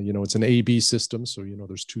 it's an AB system. So,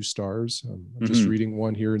 there's two stars. I'm just reading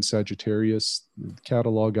one here in Sagittarius. The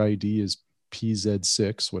catalog ID is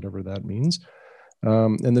PZ6, whatever that means.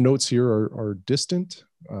 And the notes here are distant,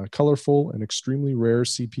 colorful, and extremely rare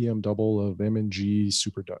CPM double of M&G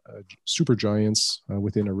supergiants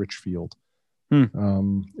within a rich field.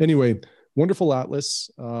 Anyway, wonderful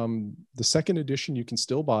atlas. The second edition you can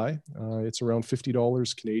still buy. It's around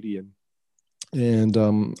 $50 Canadian. And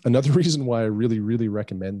another reason why I really, really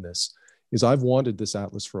recommend this is I've wanted this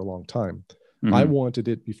atlas for a long time. I wanted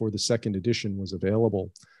it before the second edition was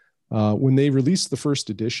available. When they released the first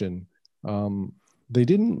edition, they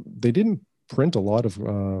didn't print a lot of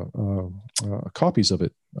copies of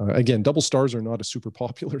it. Again, double stars are not a super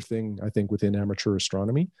popular thing, I think, within amateur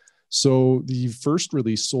astronomy. So the first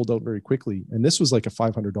release sold out very quickly, and this was like a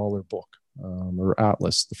 $500 book or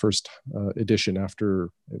atlas, the first edition after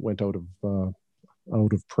it went out of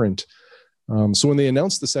print. So when they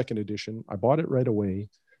announced the second edition, I bought it right away.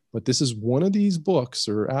 But this is one of these books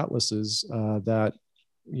or atlases that,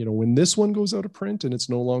 when this one goes out of print and it's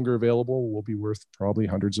no longer available, will be worth probably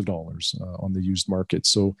hundreds of dollars on the used market.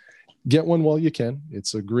 So get one while you can.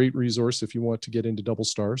 It's a great resource if you want to get into double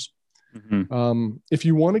stars. If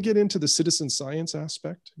you want to get into the citizen science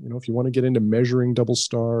aspect, if you want to get into measuring double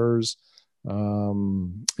stars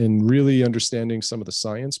and really understanding some of the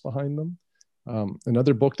science behind them,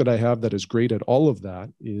 another book that I have that is great at all of that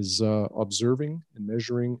is Observing and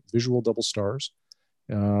Measuring Visual Double Stars.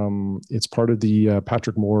 It's part of the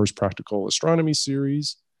Patrick Moore's Practical Astronomy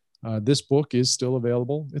series. This book is still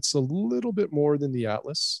available. It's a little bit more than the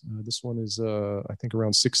Atlas. This one is, I think,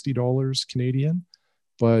 around $60 Canadian,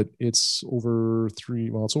 but it's over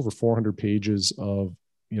 400 pages of,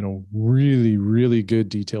 really, really good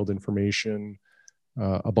detailed information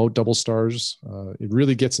about double stars. It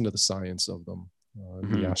really gets into the science of them,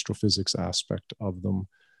 the astrophysics aspect of them.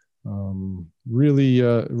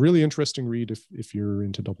 Really interesting read if you're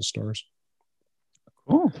into double stars.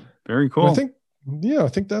 Cool. Very cool. I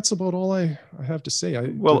think that's about all I have to say. I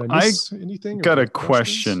got a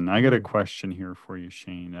question. I got a question here for you,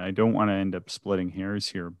 Shane. I don't want to end up splitting hairs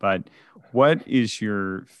here, but what is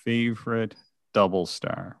your favorite double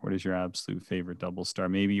star? What is your absolute favorite double star?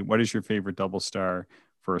 Maybe what is your favorite double star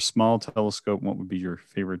for a small telescope? What would be your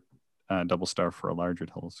favorite double star for a larger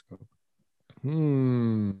telescope?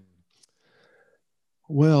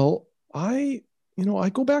 Well, I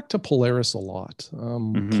go back to Polaris a lot.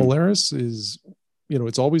 Polaris is,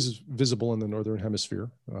 it's always visible in the Northern Hemisphere,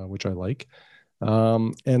 which I like.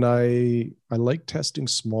 And I like testing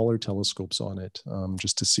smaller telescopes on it,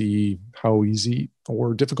 just to see how easy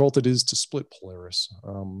or difficult it is to split Polaris.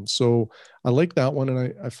 So I like that one,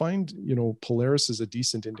 and I find Polaris is a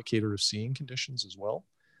decent indicator of seeing conditions as well.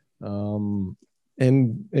 I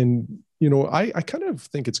kind of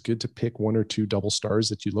think it's good to pick one or two double stars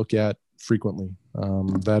that you look at frequently,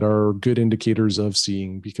 that are good indicators of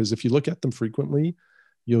seeing, because if you look at them frequently,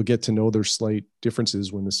 you'll get to know their slight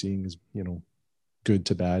differences when the seeing is, good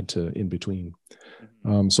to bad to in between.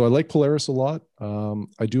 So I like Polaris a lot.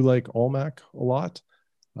 I do like Almach a lot.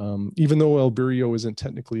 Even though Alberio isn't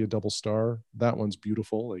technically a double star, that one's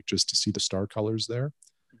beautiful, like just to see the star colors there.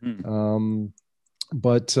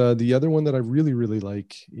 But the other one that I really, really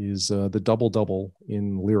like is the double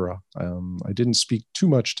in Lyra. I didn't speak too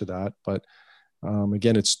much to that, but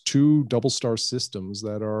again, it's two double star systems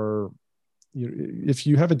that are, if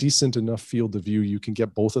you have a decent enough field of view, you can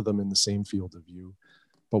get both of them in the same field of view.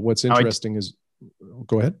 But what's interesting is,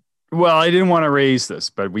 go ahead. Well, I didn't want to raise this,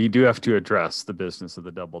 but we do have to address the business of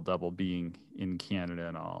the double being in Canada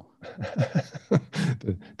and all.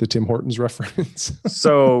 the Tim Hortons reference.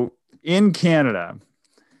 So in Canada,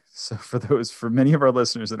 for many of our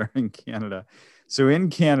listeners that are in Canada, so in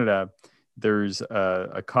Canada, there's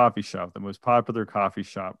a coffee shop, the most popular coffee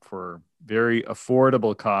shop for very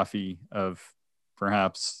affordable coffee of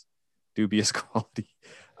perhaps dubious quality,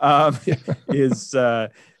 is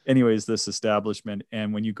anyways, this establishment.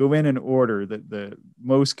 And when you go in and order, the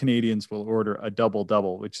most Canadians will order a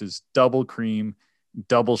double, which is double cream,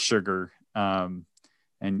 double sugar. And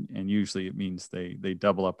usually it means they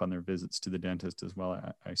double up on their visits to the dentist as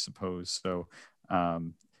well, I suppose. So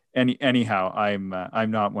anyhow,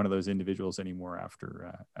 I'm not one of those individuals anymore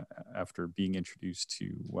after being introduced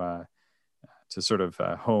to sort of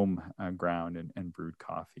home ground and brewed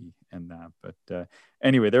coffee and that. But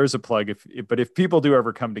anyway, there's a plug. But if people do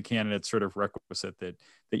ever come to Canada, it's sort of requisite that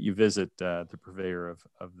you visit the purveyor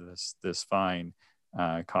of this fine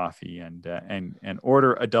coffee and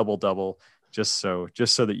order a double just so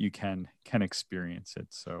that you can experience it.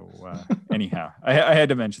 So anyhow, I had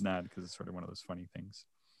to mention that because it's sort of one of those funny things.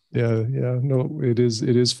 Yeah. No, it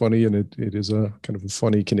is funny, and it is a kind of a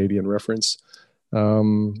funny Canadian reference.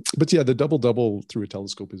 But yeah, the double through a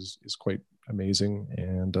telescope is quite amazing,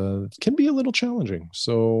 and can be a little challenging.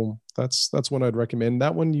 So that's one I'd recommend.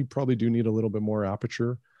 That one you probably do need a little bit more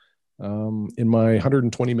aperture. In my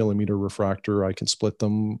 120 millimeter refractor, I can split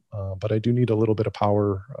them, but I do need a little bit of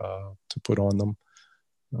power to put on them.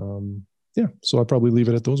 So I'll probably leave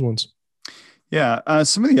it at those ones. Yeah,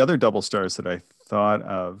 some of the other double stars that I thought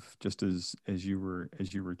of just as you were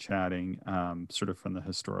chatting, sort of from the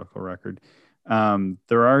historical record.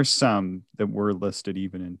 There are some that were listed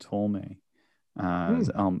even in Ptolemy as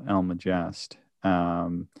Almagest.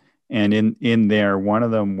 And in there, one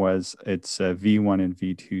of them was it's V1 and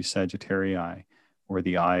V2 Sagittarii, or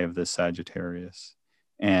the eye of the Sagittarius,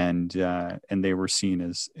 and they were seen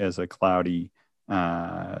as a cloudy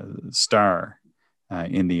star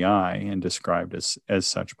in the eye, and described as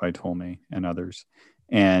such by Ptolemy and others.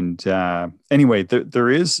 And anyway, there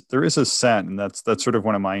is a set, and that's sort of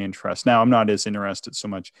one of my interests. Now, I'm not as interested so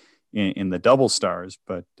much in the double stars,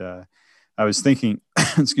 but I was thinking,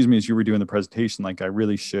 excuse me, as you were doing the presentation, like I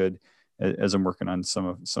really should, as I'm working on some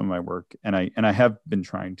of my work, and I have been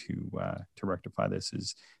trying to rectify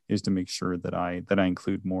this, is to make sure that I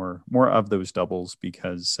include more of those doubles,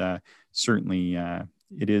 because certainly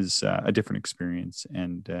it is a different experience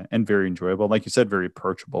and very enjoyable. Like you said, very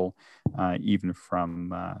approachable, even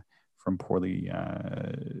from poorly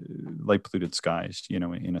light polluted skies,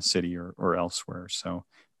 in a city or elsewhere. So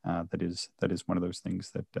that is one of those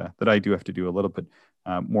things that I do have to do a little bit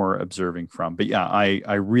more observing from. But yeah,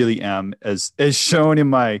 I really am, as shown in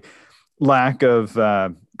my lack of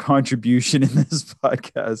contribution in this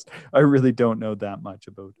podcast, I really don't know that much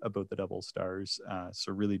about the double stars.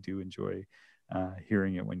 So really do enjoy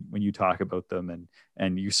hearing it when you talk about them,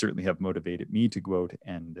 and you certainly have motivated me to go out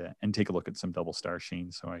and take a look at some double star,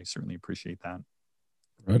 Shane. So I certainly appreciate that.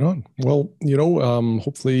 Right on. Well,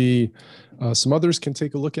 hopefully some others can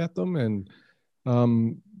take a look at them, and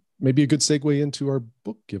maybe a good segue into our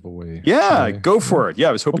book giveaway. Yeah, go for it. Yeah,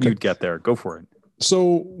 I was hoping you'd get there. Go for it.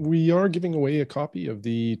 So we are giving away a copy of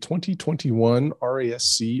the 2021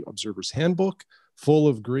 RASC Observer's Handbook, full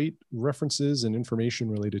of great references and information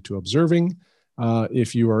related to observing.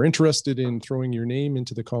 If you are interested in throwing your name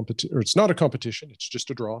into the competition, or it's not a competition, it's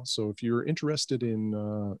just a draw. So if you're interested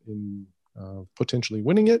in potentially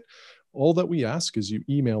winning it, all that we ask is you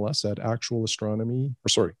email us at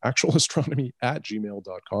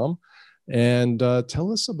actualastronomy@gmail.com, and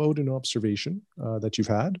tell us about an observation that you've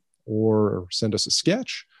had, or send us a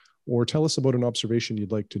sketch, or tell us about an observation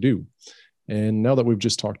you'd like to do. And now that we've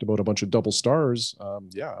just talked about a bunch of double stars,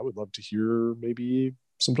 I would love to hear maybe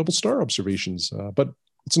some double star observations, but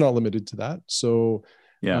it's not limited to that. So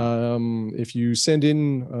if you send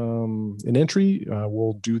in an entry,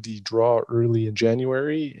 we'll do the draw early in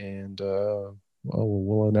January, and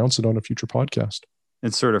we'll announce it on a future podcast.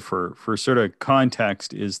 And sort of for sort of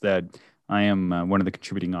context is that I am one of the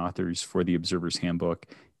contributing authors for the Observer's Handbook.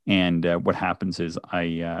 And what happens is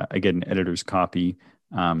I get an editor's copy,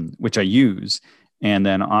 which I use. And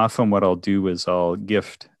then often what I'll do is I'll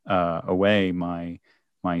gift away my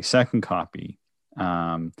second copy.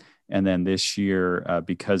 And then this year,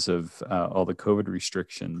 because of all the COVID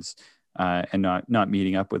restrictions and not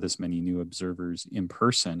meeting up with as many new observers in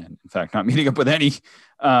person, and in fact, not meeting up with any,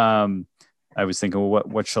 I was thinking, well,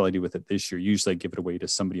 what shall I do with it this year? Usually I give it away to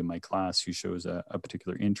somebody in my class who shows a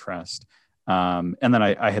particular interest. And then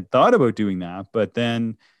I had thought about doing that, but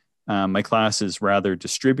then my class is rather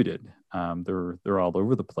distributed. They're all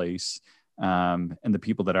over the place. And the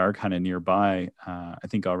people that are kind of nearby, I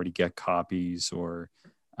think already get copies or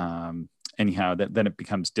anyhow, then it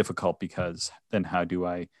becomes difficult because then how do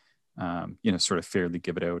I, sort of fairly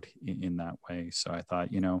give it out in that way? So I thought,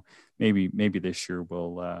 maybe this year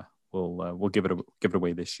we'll give it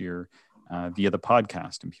away this year via the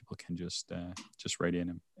podcast, and people can just write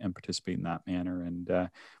in and participate in that manner. And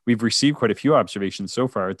we've received quite a few observations so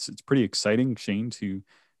far. It's pretty exciting, Shane, to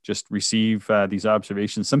just receive these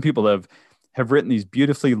observations. Some people have written these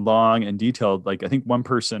beautifully long and detailed, like I think one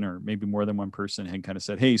person or maybe more than one person had kind of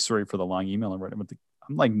said, "Hey, sorry for the long email." I'm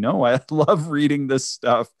like, no, I love reading this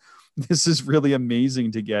stuff. This is really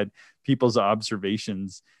amazing to get people's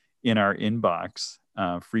observations in our inbox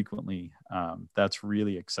frequently. That's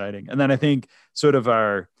really exciting. And then I think sort of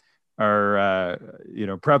our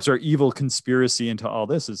perhaps our evil conspiracy into all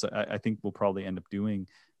this is I think we'll probably end up doing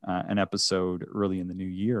an episode early in the new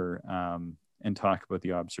year and talk about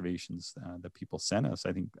the observations that people sent us.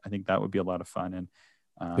 I think that would be a lot of fun.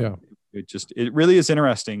 And it really is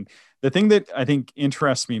interesting. The thing that I think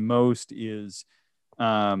interests me most is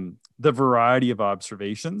the variety of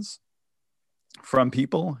observations from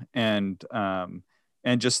people and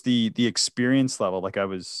just the experience level. Like I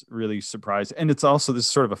was really surprised. And it's also this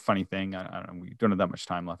sort of a funny thing. I don't know, we don't have that much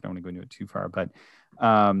time left. I don't want to go into it too far, but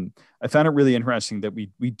I found it really interesting that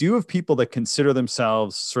we do have people that consider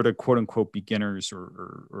themselves sort of quote unquote beginners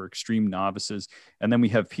or extreme novices. And then we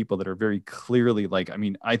have people that are very clearly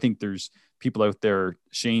I think there's people out there,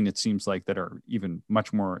 Shane, it seems like, that are even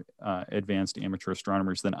much more advanced amateur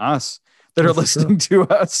astronomers than us that are listening to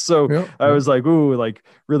us. So I was like, ooh, like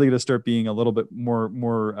really going to start being a little bit more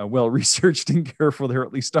well-researched and careful there,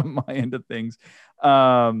 at least on my end of things.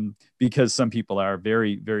 Because some people are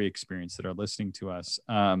very, very experienced that are listening to us.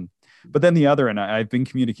 But then the other, and I've been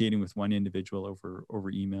communicating with one individual over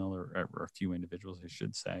email or a few individuals, I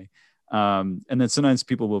should say. And then sometimes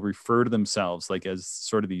people will refer to themselves like as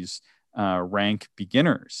sort of these rank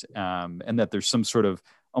beginners, and that there's some sort of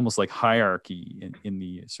almost like hierarchy in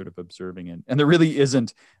the sort of observing. And there really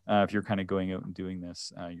isn't. If you're kind of going out and doing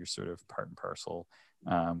this, you're sort of part and parcel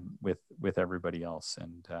with everybody else.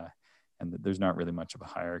 And there's not really much of a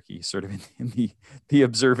hierarchy sort of in the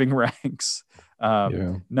observing ranks.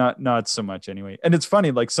 Not so much anyway. And it's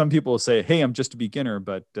funny, like some people will say, hey, I'm just a beginner,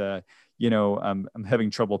 but I'm having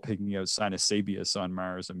trouble picking out Sinus Sabius on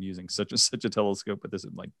Mars. I'm using such a telescope, but this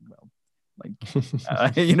is like, well,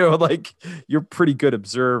 like you're pretty good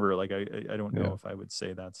observer. Like I don't know if I would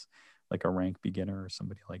say that's like a rank beginner or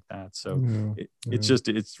somebody like that. So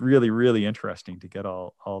it's really, really interesting to get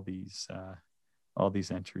all these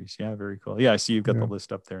entries. Yeah, very cool. Yeah, I see you've got the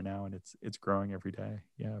list up there now, and it's growing every day.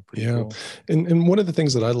 Yeah, pretty cool. And one of the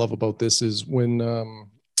things that I love about this is when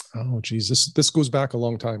this goes back a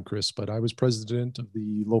long time, Chris, but I was president of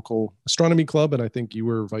the local astronomy club, and I think you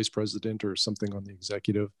were vice president or something on the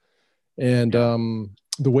executive. And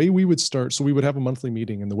the way we would start, so we would have a monthly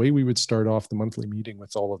meeting, and the way we would start off the monthly meeting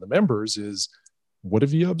with all of the members is, what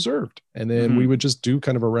have you observed? And then we would just do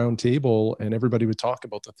kind of a round table, and everybody would talk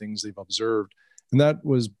about the things they've observed. And that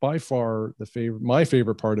was by far my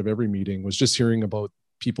favorite part of every meeting, was just hearing about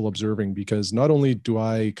people observing, because not only do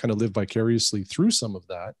I kind of live vicariously through some of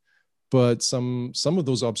that, but some of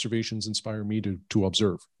those observations inspire me to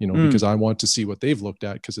observe, because I want to see what they've looked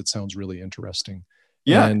at, because it sounds really interesting.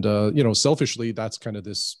 Yeah. And, selfishly, that's kind of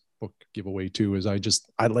this book giveaway too, is I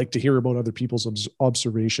like to hear about other people's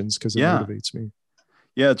observations, because it motivates me.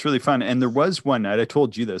 Yeah, it's really fun. And there was one, I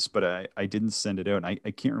told you this, but I didn't send it out. I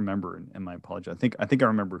can't remember, and my apologies. I think I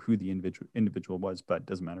remember who the individual was, but it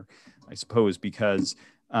doesn't matter, I suppose, because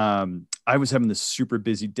I was having this super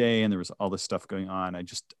busy day and there was all this stuff going on. I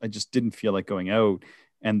just didn't feel like going out.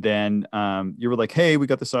 And then you were like, hey, we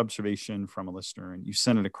got this observation from a listener, and you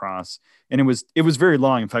sent it across. And it was very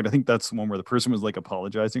long. In fact, I think that's the one where the person was like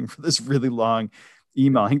apologizing for this really long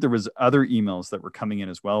email. I think there was other emails that were coming in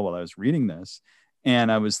as well while I was reading this.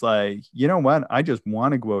 And I was like, you know what? I just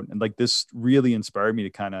want to go out. And like, this really inspired me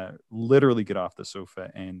to kind of literally get off the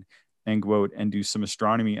sofa and go out and do some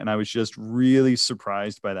astronomy. And I was just really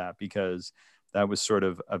surprised by that, because that was sort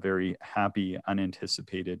of a very happy,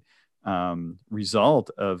 unanticipated result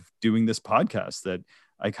of doing this podcast, that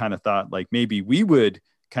I kind of thought like maybe we would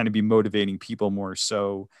kind of be motivating people more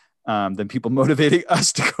so than people motivating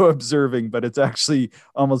us to go observing. But it's actually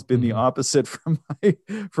almost been the opposite from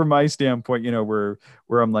my standpoint, where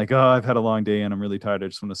I'm like, oh, I've had a long day and I'm really tired. I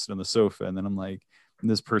just want to sit on the sofa. And then I'm like, and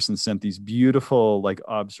this person sent these beautiful like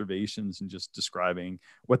observations and just describing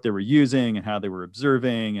what they were using and how they were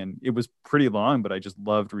observing. And it was pretty long, but I just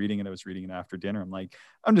loved reading it. I was reading it after dinner. I'm like,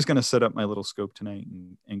 I'm just going to set up my little scope tonight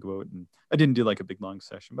and go out. And I didn't do like a big long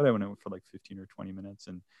session, but I went out for like 15 or 20 minutes.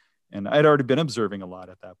 And I'd already been observing a lot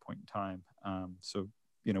at that point in time. So,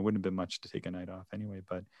 it wouldn't have been much to take a night off anyway,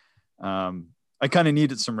 but I kind of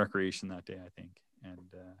needed some recreation that day, I think. And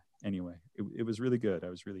anyway, it was really good. I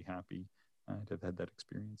was really happy to have had that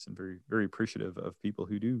experience, and very, very appreciative of people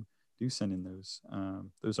who do send in those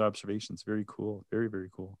observations. Very cool. Very, very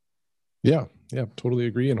cool. Yeah, totally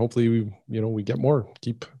agree. And hopefully we get more.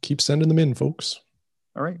 Keep sending them in, folks.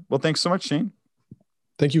 All right. Well, thanks so much, Shane.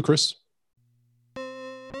 Thank you, Chris.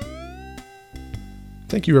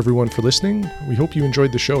 Thank you, everyone, for listening. We hope you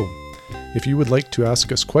enjoyed the show. If you would like to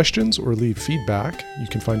ask us questions or leave feedback, you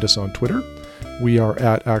can find us on Twitter. We are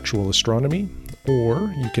at Actual Astronomy,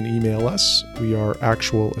 or you can email us. We are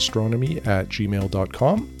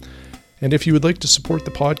actualastronomy@gmail.com. And if you would like to support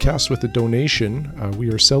the podcast with a donation,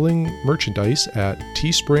 we are selling merchandise at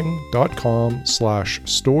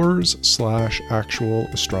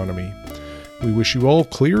teespring.com/stores/actualastronomy. We wish you all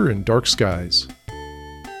clear and dark skies.